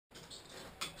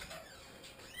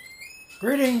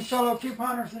Greetings, fellow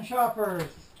couponers and shoppers.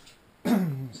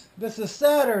 This is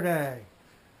Saturday,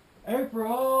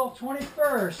 April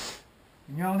 21st.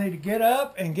 And y'all need to get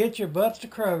up and get your butts to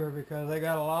Kroger because they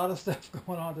got a lot of stuff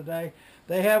going on today.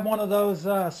 They have one of those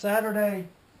Saturday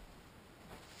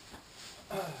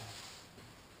if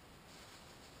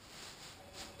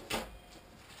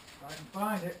I can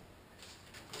find it,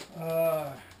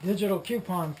 digital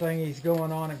coupon thingies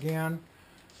going on again.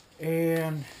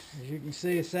 And as you can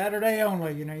see, it's Saturday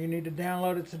only. You know, you need to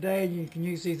download it today. You can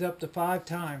use these up to 5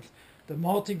 times. The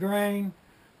multigrain,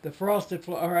 the frosted,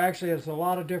 or actually it's a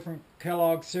lot of different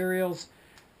Kellogg cereals,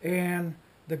 and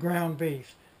the ground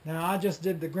beef. Now I just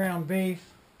did the ground beef,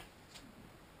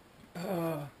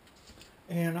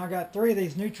 and I got 3 of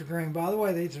these Nutri-Grain. By the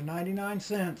way, these are 99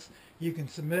 cents. You can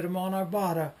submit them on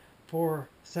Ibotta for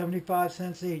 75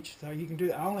 cents each. So you can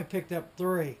do. I only picked up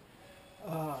 3.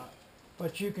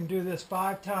 But you can do this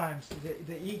 5 times.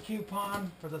 The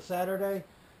e-coupon for the Saturday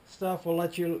stuff will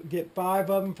let you get 5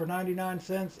 of them for 99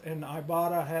 cents, and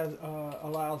Ibotta has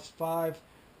allows 5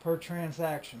 per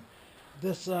transaction.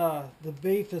 This the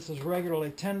beef. This is regularly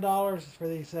 $10 for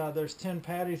these. There's 10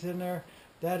 patties in there.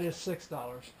 That is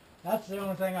 $6. That's the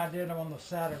only thing I did on the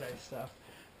Saturday stuff.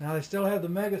 Now they still have the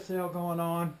mega sale going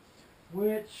on,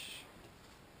 which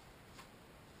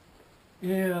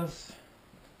is.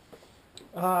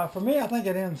 For me, I think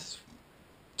it ends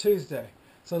Tuesday.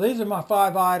 So these are my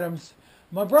 5 items.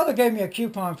 My brother gave me a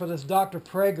coupon for this Dr.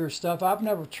 Prager stuff. I've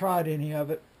never tried any of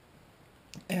it,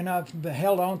 and I've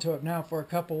held on to it now for a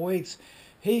couple weeks.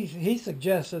 He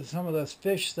suggested some of this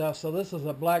fish stuff. So this is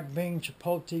a black bean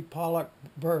chipotle pollock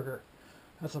burger.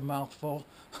 That's a mouthful.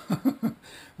 But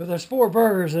there's 4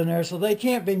 burgers in there, so they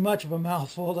can't be much of a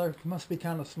mouthful. They must be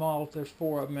kind of small if there's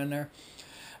 4 of them in there.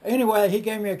 Anyway, he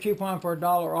gave me a coupon for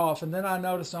 $1 off, and then I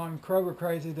noticed on Kroger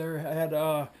Crazy they had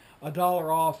 $1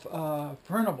 off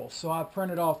printables. So I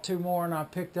printed off 2 more, and I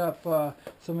picked up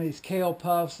some of these kale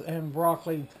puffs and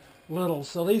broccoli littles.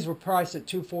 So these were priced at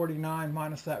 $2.49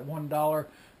 minus that $1,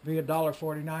 be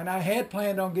 $1.49. I had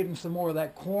planned on getting some more of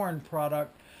that corn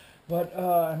product, but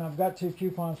and I've got 2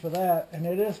 coupons for that, and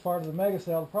it is part of the mega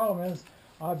sale. The problem is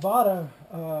Ibotta.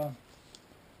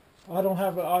 I don't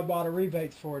have Ibotta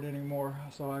rebates for it anymore,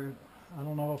 so I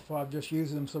don't know if I've just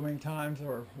used them so many times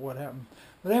or what happened.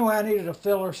 But anyway, I needed a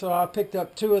filler, so I picked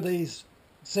up 2 of these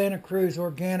Santa Cruz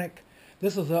organic.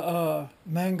 This is a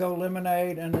mango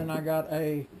lemonade, and then I got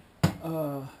a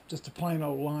just a plain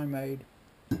old limeade.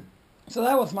 So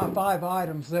that was my 5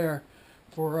 items there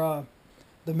for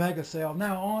the mega sale.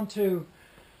 Now on to,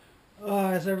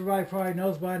 as everybody probably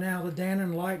knows by now, the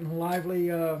Dannon Light and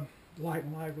Lively.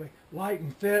 Light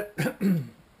and Fit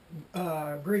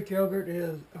Greek yogurt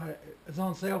is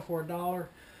on sale for $1,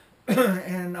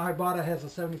 and Ibotta has a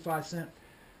 75-cent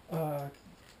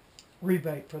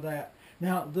rebate for that.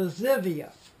 Now the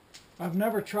Zevia, I've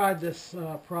never tried this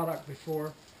product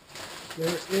before.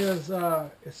 There is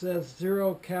it says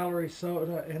 0 calorie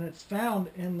soda, and it's found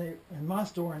in my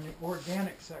store in the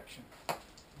organic section.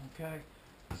 Okay,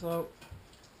 so.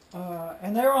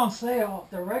 And they're on sale.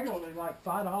 They're regularly like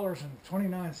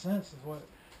 $5.29 is what,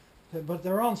 but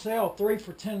they're on sale 3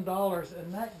 for $10,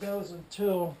 and that goes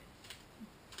until.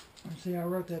 Let's see, I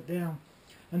wrote that down.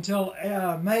 Until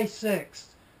May 6th,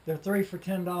 they're 3 for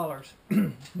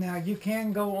 $10. Now you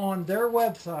can go on their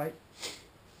website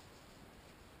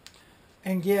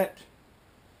and get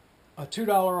a $2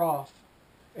 off.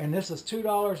 And this is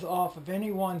 $2 off of any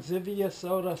one Zevia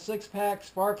soda 6-pack,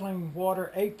 sparkling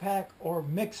water 8-pack, or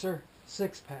mixer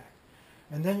 6-pack.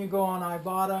 And then you go on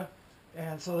Ibotta,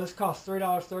 and so this costs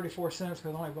 $3.34 because I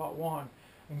only bought 1.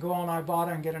 And go on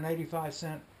Ibotta and get an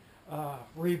 85-cent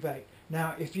rebate.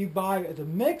 Now, if you buy the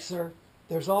mixer,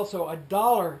 there's also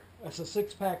 $1. That's a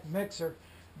 6-pack mixer.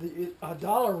 A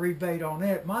 $1 rebate on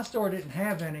it. My store didn't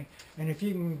have any, and if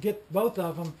you can get both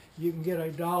of them, you can get a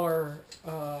 $1.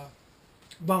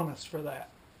 Bonus for that.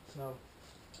 So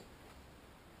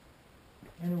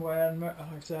anyway, like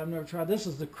I said, I've never tried. This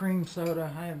is the cream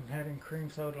soda. I haven't had any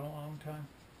cream soda in a long time.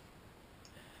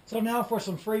 So now for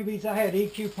some freebies. I had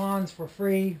e-coupons for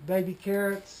free baby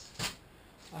carrots.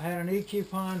 I had an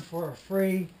e-coupon for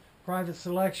free private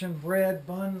selection bread,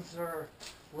 buns, or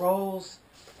rolls.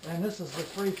 And this is the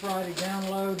free Friday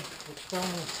download, which fell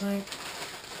in the sink.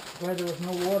 Glad there was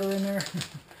no water in there.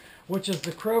 Which is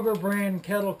the Kroger brand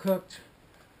kettle cooked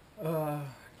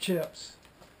chips.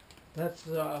 That's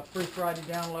a free Friday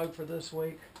download for this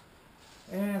week.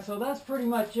 And so that's pretty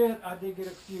much it. I did get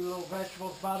a few little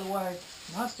vegetables. By the way,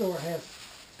 my store has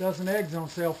a dozen eggs on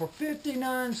sale for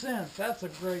 59 cents. That's a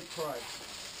great price.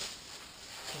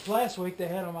 'Cause last week they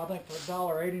had them, I think, for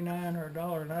 $1.89 or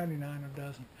 $1.99 a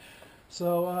dozen.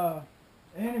 So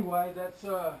anyway, that's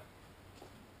it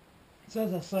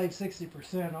says I saved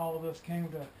 60%. All of this came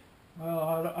to,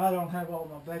 well, I don't have all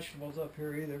my vegetables up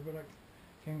here either, but it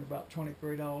came to about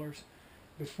 $23.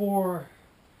 Before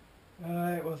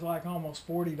it was like almost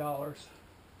 $40.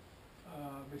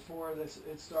 Before this,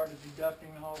 it started deducting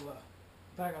all the.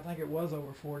 In fact, I think it was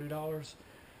over $40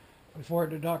 before it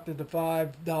deducted the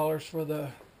 $5 for the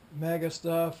mega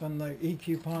stuff and the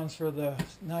e-coupons for the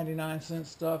 99-cent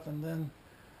stuff, and then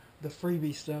the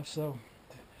freebie stuff. So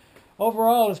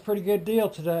overall, it's a pretty good deal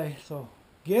today. So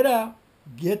get out,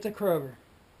 get the Kroger,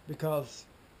 because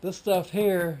this stuff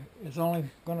here is only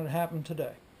going to happen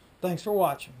today. Thanks for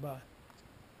watching. Bye.